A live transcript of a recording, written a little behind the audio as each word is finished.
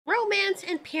romance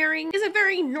and pairing is a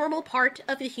very normal part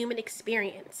of the human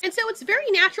experience. And so it's very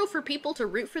natural for people to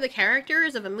root for the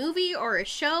characters of a movie or a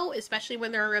show, especially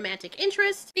when they're a romantic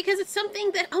interest, because it's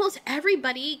something that almost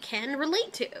everybody can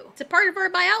relate to. It's a part of our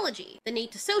biology. The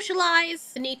need to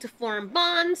socialize, the need to form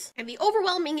bonds, and the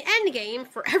overwhelming endgame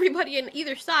for everybody on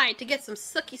either side to get some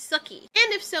sucky.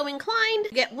 And if so inclined,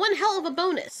 get one hell of a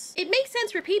bonus. It makes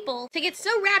sense for people to get so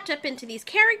wrapped up into these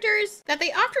characters that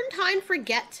they oftentimes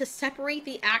forget to separate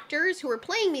the actors who are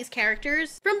playing these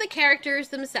characters from the characters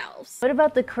themselves. What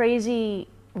about the crazy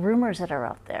rumors that are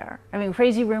out there? I mean,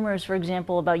 crazy rumors, for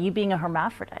example, about you being a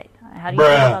hermaphrodite. How do you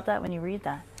feel about that when you read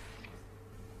that?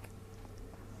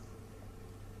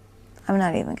 I'm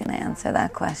not even going to answer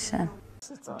that question.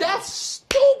 That's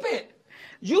stupid!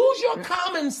 Use your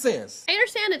common sense. I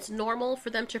understand it's normal for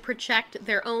them to project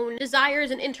their own desires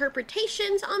and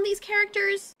interpretations on these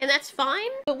characters, and that's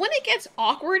fine. But when it gets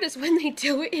awkward is when they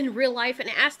do it in real life and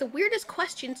ask the weirdest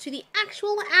questions to the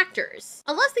actual actors.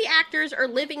 Unless the actors are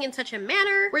living in such a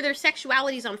manner where their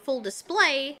sexuality is on full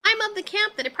display, I'm of the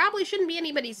camp that it probably shouldn't be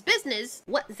anybody's business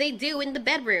what they do in the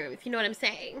bedroom, if you know what I'm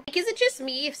saying. Like, is it just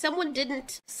me? If someone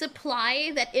didn't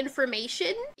supply that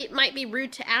information, it might be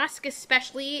rude to ask,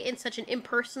 especially in such an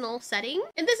impersonal setting.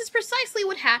 And this is precisely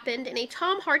what happened in a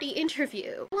Tom Hardy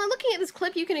interview. While looking at this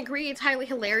clip, you can agree it's highly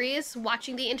hilarious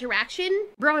watching the interaction.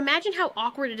 Bro, imagine how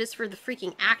awkward it is for the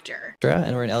freaking actor.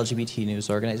 And we're an LGBT news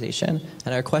organization,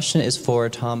 and our question is for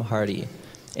Tom Hardy.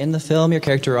 In the film, your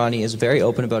character Ronnie is very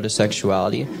open about his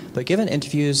sexuality, but given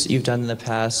interviews you've done in the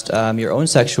past, your own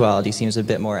sexuality seems a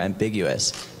bit more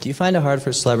ambiguous. Do you find it hard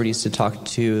for celebrities to talk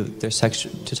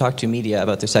to media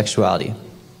about their sexuality?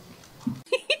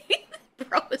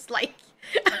 Bro was like,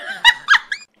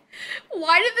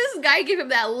 why did this guy give him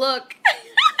that look?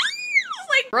 It's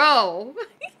like, bro,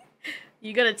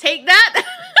 you gonna take that?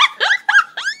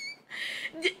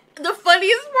 The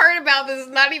funniest part about this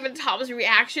is not even Tom's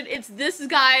reaction, it's this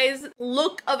guy's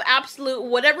look of absolute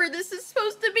whatever this is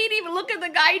supposed to be. Even look at the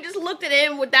guy, he just looked at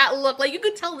him with that look. Like, you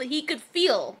could tell that he could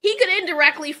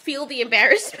indirectly feel the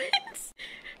embarrassment.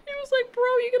 He was like, bro,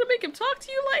 you gonna make him talk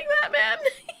to you like that, man?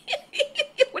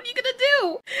 What are you gonna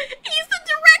do? He's the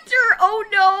director! Oh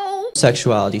no!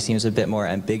 Sexuality seems a bit more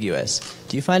ambiguous.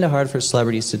 Do you find it hard for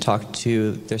celebrities to talk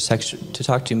to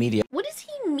media? What does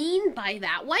he mean by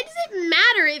that? Why does it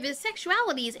matter if his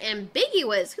sexuality is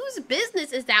ambiguous? Whose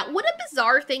business is that? What a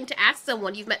bizarre thing to ask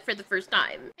someone you've met for the first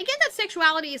time. I get that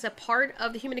sexuality is a part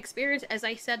of the human experience, as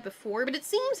I said before, but it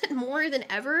seems that more than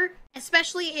ever,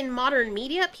 especially in modern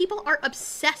media, people are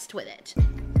obsessed with it.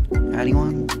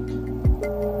 Anyone?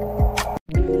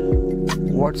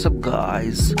 What's up,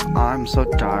 guys? I'm so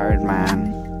tired,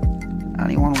 man.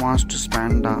 Anyone wants to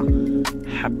spend a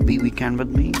happy weekend with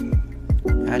me?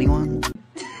 Anyone?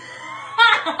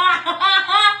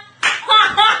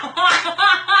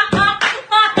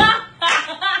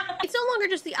 It's no longer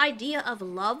just the idea of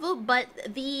love, but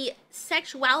the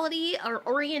sexuality or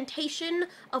orientation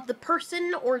of the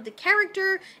person or the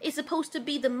character is supposed to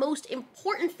be the most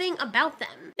important thing about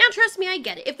them. Now, trust me, I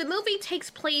get it. If the movie takes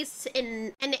place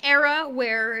in an era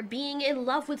where being in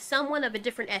love with someone of a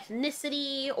different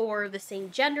ethnicity or the same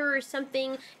gender or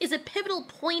something is a pivotal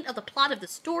point of the plot of the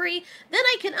story, then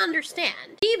I can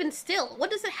understand. Even still,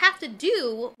 what does it have to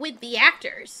do with the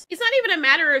actors? It's not even a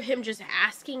matter of him just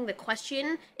asking the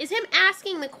question. It's him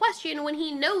asking the question when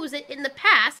he knows that in the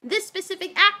past, this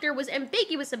specific actor was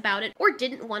ambiguous about it or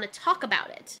didn't want to talk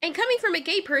about it. And coming from a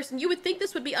gay person, you would think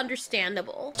this would be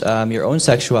understandable. Your own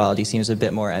sexuality seems a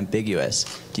bit more ambiguous.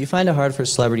 Do you find it hard for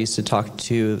celebrities to talk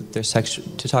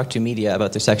to media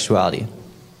about their sexuality?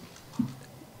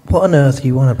 What on earth are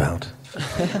you on about?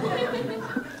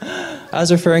 I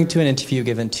was referring to an interview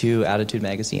given to Attitude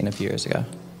magazine a few years ago.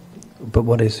 But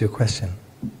what is your question?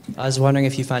 I was wondering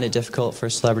if you find it difficult for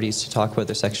celebrities to talk about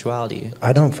their sexuality.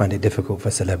 I don't find it difficult for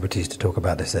celebrities to talk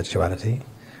about their sexuality.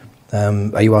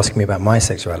 Are you asking me about my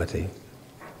sexuality?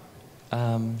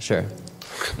 Sure.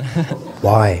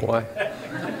 Why? Why?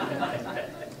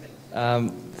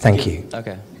 Thank you.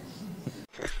 Okay.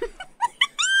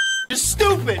 You're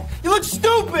stupid! You look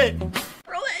stupid!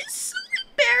 Bro, that is so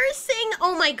embarrassing.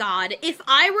 Oh my god. If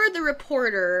I were the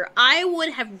reporter, I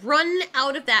would have run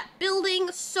out of that building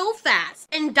so fast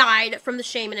and died from the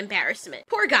shame and embarrassment.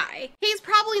 Poor guy. He's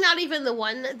probably not even the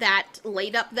one that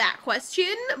laid up that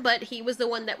question, but he was the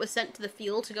one that was sent to the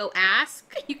field to go ask.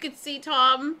 You could see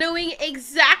Tom knowing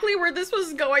exactly where this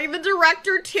was going. The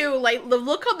director too. Like, the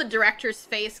look on the director's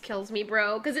face kills me,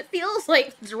 bro, because it feels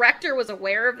like the director was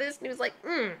aware of this and he was like,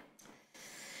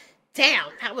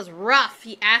 damn, that was rough.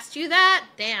 He asked you that?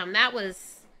 Damn, that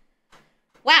was...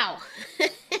 Wow.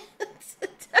 Director.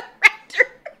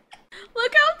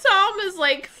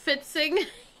 like fitzing.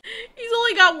 He's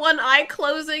only got one eye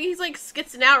closing. He's like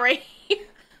skitzing out right here.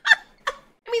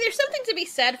 I mean, there's something to be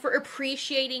said for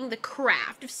appreciating the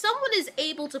craft. If someone is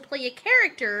able to play a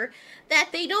character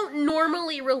that they don't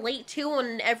normally relate to on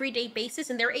an everyday basis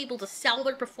and they're able to sell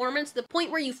their performance to the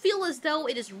point where you feel as though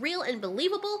it is real and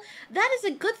believable, that is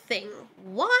a good thing.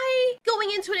 Why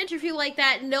going into an interview like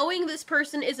that, knowing this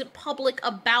person isn't public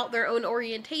about their own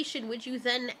orientation, would you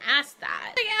then ask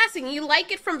that? Like asking, you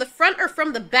like it from the front or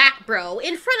from the back, bro?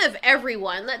 In front of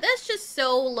everyone. That's just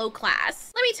so low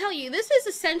class. Let me tell you, this is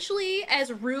essentially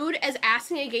as rude as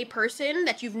asking a gay person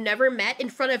that you've never met in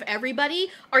front of everybody,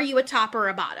 are you a top or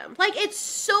a bottom? Like, it's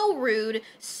so rude,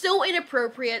 so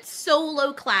inappropriate, so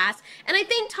low class, and I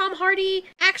think Tom Hardy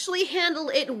actually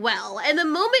handled it well. And the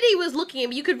moment he was looking at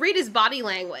me, you could read his body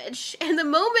language, and the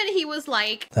moment he was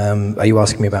like, are you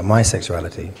asking me about my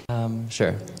sexuality?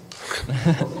 Sure.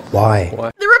 Why?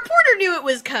 The reporter knew it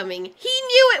was coming. He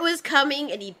knew it was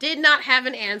coming, and he did not have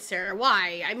an answer.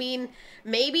 Why? I mean,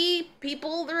 maybe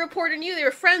the reporter knew they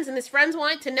were friends, and his friends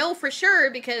wanted to know for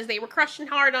sure because they were crushing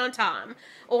hard on Tom.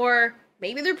 Or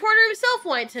maybe the reporter himself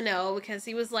wanted to know because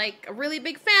he was like a really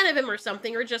big fan of him or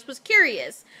something, or just was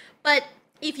curious. But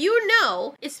if you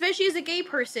know, especially as a gay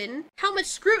person, how much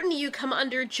scrutiny you come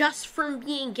under just from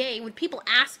being gay, when people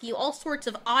ask you all sorts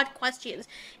of odd questions,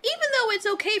 even though it's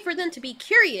okay for them to be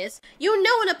curious, you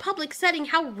know in a public setting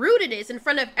how rude it is in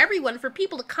front of everyone for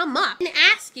people to come up and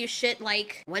ask you shit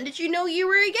like, when did you know you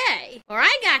were gay? Or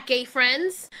I got gay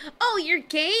friends. Oh, you're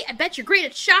gay? I bet you're great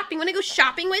at shopping. Wanna go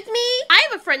shopping with me? I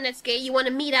have a friend that's gay. You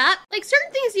wanna meet up? Like,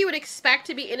 certain things you would expect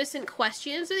to be innocent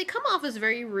questions, so they come off as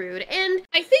very rude. And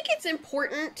I think it's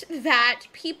important that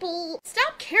people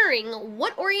stop caring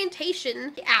what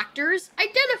orientation the actors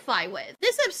identify with.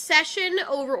 This obsession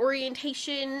over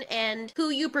orientation and who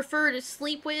you prefer to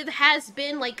sleep with has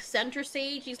been like center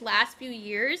stage these last few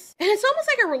years. And it's almost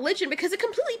like a religion because it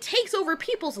completely takes over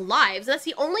people's lives. That's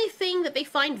the only thing that they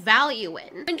find value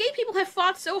in. And gay people have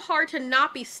fought so hard to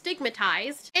not be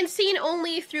stigmatized and seen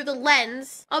only through the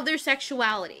lens of their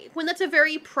sexuality, when that's a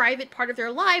very private part of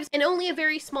their lives and only a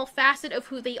very small facet of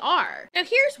who they are. Now,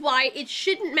 here's why it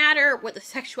shouldn't matter what the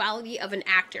sexuality of an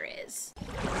actor is.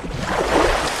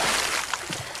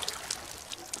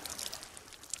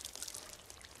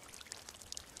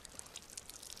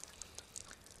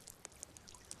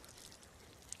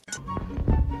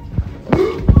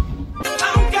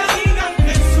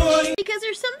 Because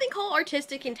there's something called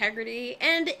artistic integrity,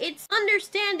 and it's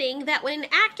understanding that when an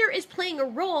actor is playing a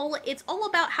role, it's all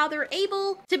about how they're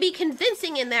able to be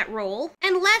convincing in that role,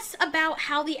 and less about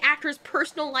how the actor's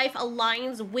personal life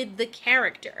aligns with the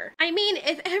character. I mean,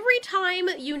 if every time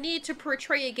you need to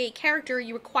portray a gay character,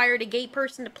 you required a gay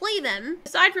person to play them,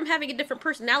 aside from having a different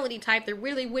personality type, there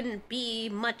really wouldn't be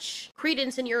much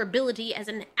credence in your ability as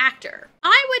an actor.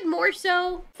 I would more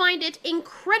so find it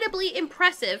incredibly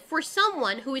impressive for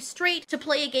someone who is straight to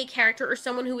play a gay character, or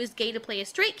someone who is gay to play a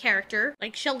straight character,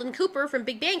 like Sheldon Cooper from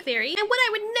Big Bang Theory. And what I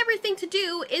would never think to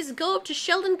do is go up to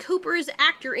Sheldon Cooper's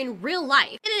actor in real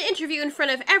life in an interview in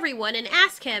front of everyone and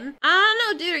ask him, I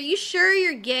don't know, dude, are you sure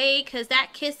you're gay? Cause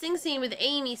that kissing scene with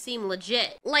Amy seemed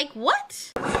legit. Like,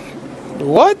 what?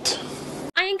 What?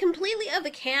 I am completely of the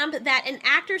camp that an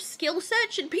actor's skill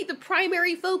set should be the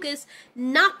primary focus,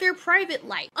 not their private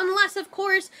life. Unless, of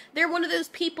course, they're one of those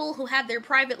people who have their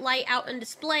private light out on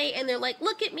display and they're like,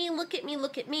 look at me, look at me,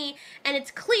 look at me. And it's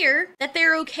clear that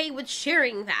they're okay with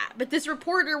sharing that. But this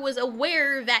reporter was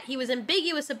aware that he was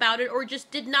ambiguous about it or just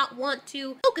did not want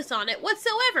to focus on it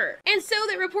whatsoever. And so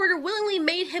that reporter willingly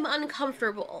made him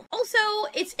uncomfortable. Also,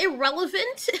 it's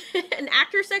irrelevant. An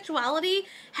actor's sexuality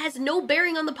has no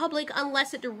bearing on the public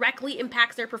unless it directly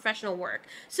impacts their professional work.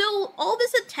 So all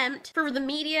this attempt for the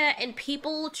media and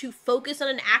people to focus on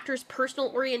an actor's personal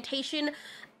orientation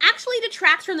actually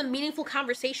detracts from the meaningful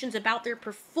conversations about their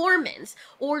performance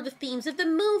or the themes of the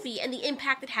movie and the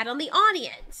impact it had on the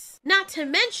audience. Not to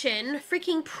mention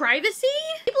freaking privacy.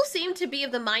 People seem to be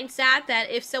of the mindset that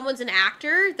if someone's an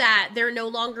actor, that they're no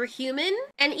longer human,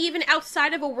 and even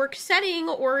outside of a work setting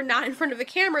or not in front of a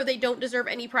camera, they don't deserve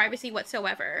any privacy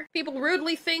whatsoever. People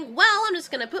rudely think, well, I'm just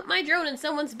gonna put my drone in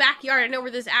someone's backyard. I know where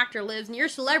this actor lives and you're a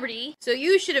celebrity, so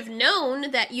you should have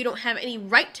known that you don't have any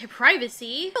right to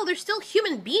privacy. No, they're still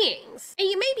human beings. And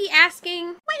you may be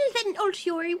asking, why does that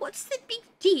ulterior? What's the big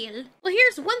Deal. Well,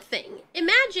 here's one thing.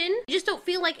 Imagine you just don't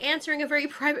feel like answering a very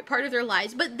private part of their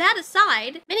lives, but that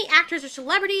aside, many actors or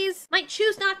celebrities might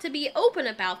choose not to be open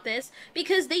about this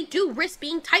because they do risk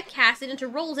being typecasted into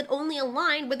roles that only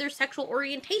align with their sexual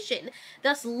orientation,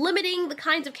 thus limiting the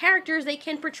kinds of characters they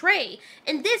can portray.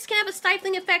 And this can have a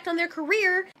stifling effect on their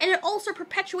career, and it also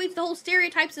perpetuates the whole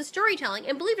stereotypes of storytelling.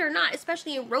 And believe it or not,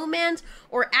 especially in romance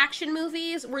or action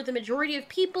movies, where the majority of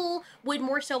people would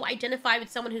more so identify with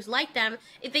someone who's like them,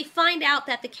 if they find out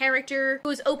that the character who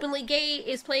is openly gay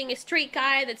is playing a straight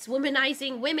guy that's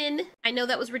womanizing women, I know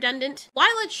that was redundant, while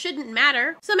it shouldn't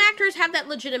matter, some actors have that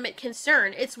legitimate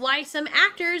concern. It's why some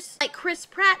actors, like Chris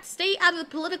Pratt, stay out of the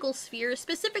political sphere,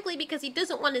 specifically because he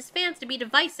doesn't want his fans to be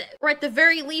divisive, or at the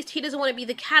very least, he doesn't want to be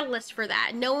the catalyst for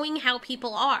that, knowing how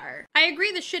people are. I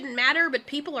agree this shouldn't matter, but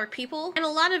people are people, and a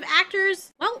lot of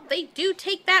actors, well, they do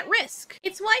take that risk.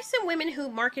 It's why some women who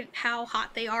market how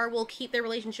hot they are will keep their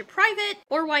relationship private,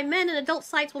 or why men and adult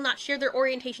sites will not share their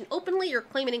orientation openly or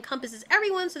claim it encompasses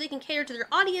everyone so they can cater to their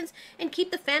audience and keep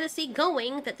the fantasy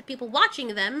going that the people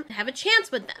watching them have a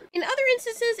chance with them. In other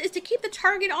instances is to keep the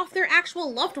target off their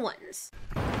actual loved ones.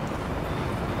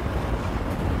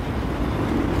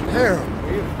 Damn.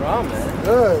 Where you from, man?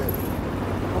 Good.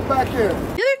 Come back here. The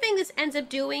other thing this ends up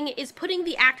doing is putting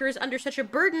the actors under such a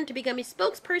burden to become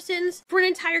spokespersons for an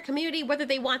entire community, whether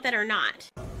they want that or not.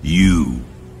 You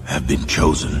have been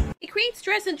chosen. It creates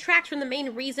stress and detracts from the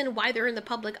main reason why they're in the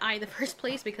public eye in the first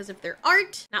place, because of their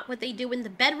art, not what they do in the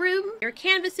bedroom. They're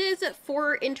canvases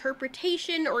for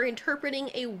interpretation or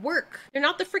interpreting a work. They're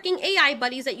not the freaking AI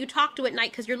buddies that you talk to at night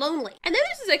because you're lonely. And then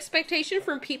there's this expectation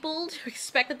from people to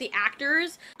expect that the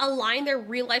actors align their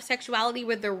real life sexuality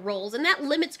with their roles, and that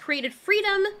limits creative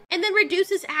freedom and then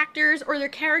reduces actors or their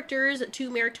characters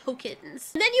to mere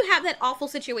tokens. And then you have that awful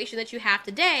situation that you have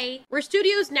today, where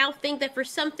studios now think that for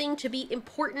something to be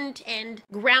important and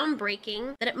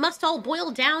groundbreaking, that it must all boil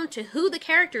down to who the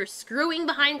character is screwing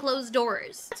behind closed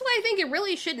doors. That's why I think it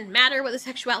really shouldn't matter what the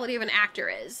sexuality of an actor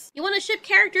is. You want to ship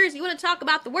characters, you want to talk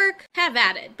about the work, have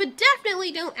at it. But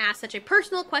definitely don't ask such a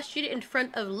personal question in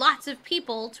front of lots of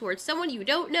people towards someone you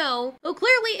don't know, who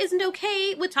clearly isn't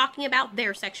okay with talking about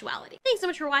their sexuality. Thanks so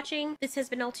much for watching. This has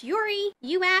been Altiori.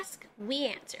 You ask, we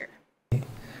answer.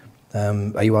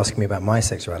 Are you asking me about my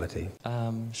sexuality?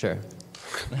 Sure.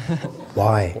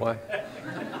 Why? Why?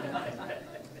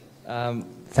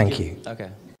 Thank you. Okay.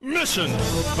 Mission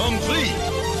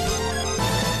complete.